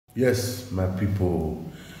Yes, my people.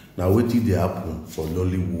 Now wetin dey happen for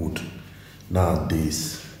Nollywood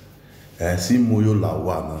nowadays. See Moyo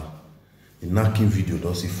Lawal na the knacking video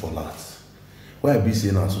don see fall out. Why I be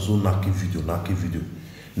say na so knacking video.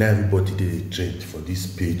 Now everybody dey trend for this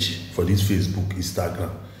page, for this Facebook,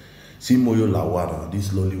 Instagram. See Moyo Lawal na this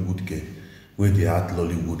Nollywood girl wey dey act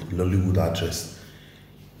Nollywood actress.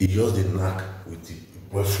 E just dey knack with the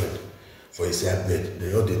boyfriend for inside bed.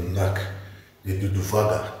 They just dey knack, dey do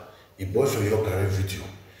vaga. The boyfriend just carry video,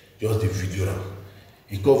 just the video am.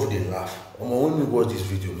 He come dey laugh. When you watch this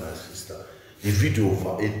video, my sister, the video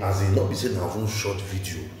as in not be say na one short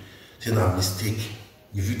video, say na mistake.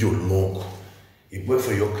 The video long. The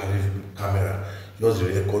boyfriend just carry camera, just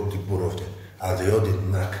dey record the both of them as they all dey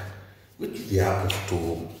knack. Wetin dey happen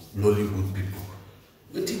to Nollywood people?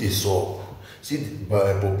 Wetin dey sup? See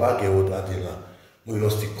Boba girl that day now, wey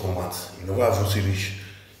just still come out. You never even see reach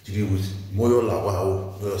deal with Moyo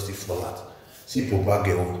Lawal, wey just still fall out. See Boba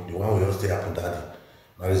girl, the one wey just stay happen that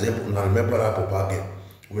day. Now remember that Boba girl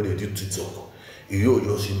wey dey do TikTok. You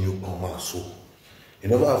just see new come out so. You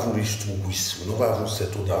never even reach 2 weeks. We never even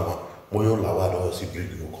settle that one. Moyo Lawal don see bring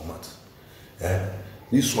you come out.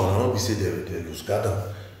 This one, I don't be say they lose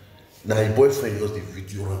gather. Now the boyfriend just the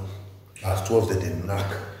video am. As 12 them dey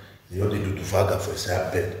knack, they all dey do the vaga for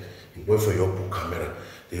inside bed. The boyfriend just put camera,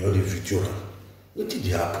 they all the video am. Wetin dey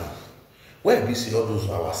happen? Why be say all those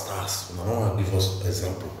our stars? Una no wan give us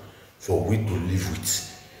example for we to live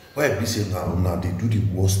with. Why be say now they do the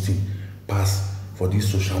worst thing pass for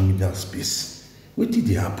this social media space? Wetin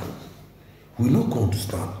dey happen? We no go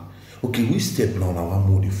understand. Okay, we step now na one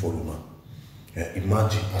more dey follow now.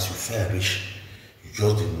 Imagine as you fair rich, you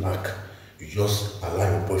just dey knack, you just allow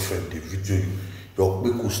your boyfriend dey video you. Your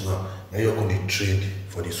kpekus now you're going to trend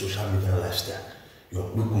for the social media lifestyle. Your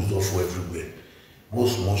kpekus don for everywhere.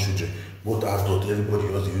 Most small children, both adults, everybody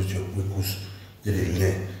just dey use your kpekus. They dey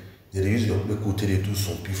learn. They dey use your kpekus till they do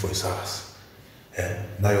something for his house.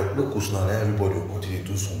 Now your kpekus now everybody will continue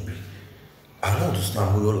to do something. I don't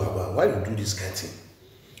understand Moyo Lawal. Why you do this kind of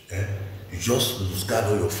thing? You just lose guard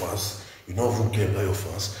all your fans. You don't even care about your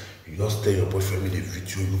fans. You just tell your boyfriend make they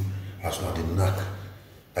video you as now they knack.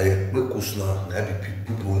 And your kpekus now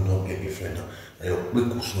people will not get girlfriend now. And your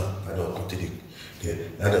kpekus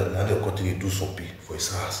now they'll continue to do something for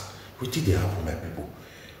his house. Wetin dey happen, my people?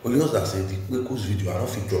 But just that say the kpekus video, I don't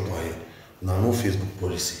fit drop my here. Now no Facebook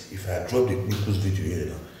policy. If I drop the kpekus video here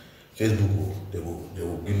now, Facebook they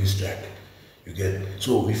will give me strike. You get?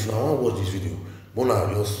 So if I want to watch this video,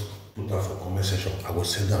 I just put that for comment section. I will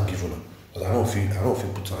send them give them. But I don't feel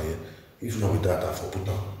put on here. If not with that, I for put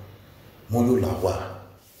on. Moyo Lawal.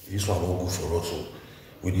 This one won't go for us. So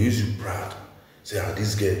we use you proud. Say,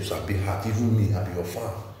 this girl is a bit hard. Even me, I be your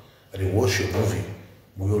fan. I dey watch your movie,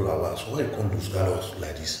 Moyo Lawal. So why you come lose guard us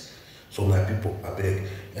like this? So my people, I beg,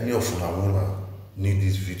 any of you now wanna need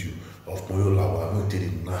this video of Moyo Lawal, I'm going to tell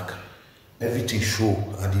the knack. Everything show,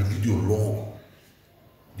 and the video long.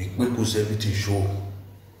 The kpekus everything show.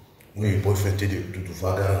 When your boyfriend tell you to do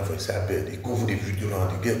vaga for inside bed, they come for the video now,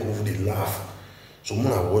 the girl come for the laugh. So when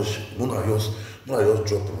I just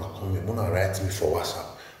drop in my comment, when I write me for WhatsApp,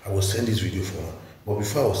 I will send this video for her. But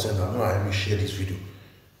before I will send her, I will share this video.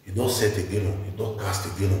 You don't set again, you don't cast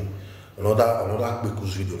again. Another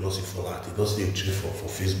kpekus video doesn't fall out. It doesn't trade for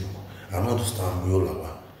Facebook. I don't understand Moyo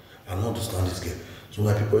Lawal. I don't understand this game. So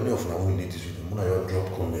my people, any of you when you need this video, when I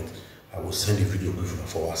drop comment, I will send the video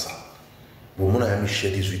for WhatsApp. But when I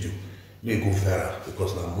share this video, may go viral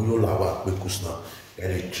because now Moyo Lawal kpekus now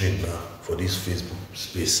very trend now for this Facebook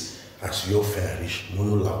space. As your fair rich,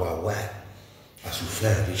 Moyo Lawal, why? As you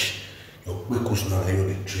fair rich, your kpekus now you're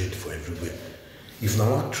the trend for everywhere. If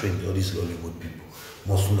now one trend, all these Nollywood people,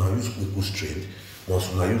 must now use kpekus trend,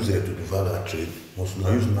 must now use them to develop that trend, must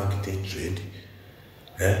now use marketing trend.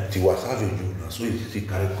 Till was having you now, so you see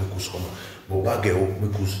carry kpekus come. But back get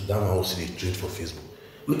kpekus, that one also the trend for Facebook.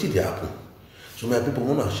 What did they happen? So my people,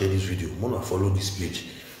 wanna share this video, wanna follow this page,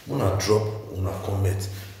 wanna drop, wanna comment,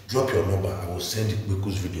 drop your number. I will send the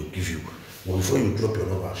kpekus video, give you. But before you drop your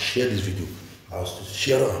number, share this video. I'll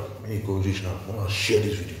share it. When you go reach now, wanna share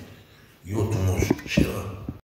this video. You too much, share it.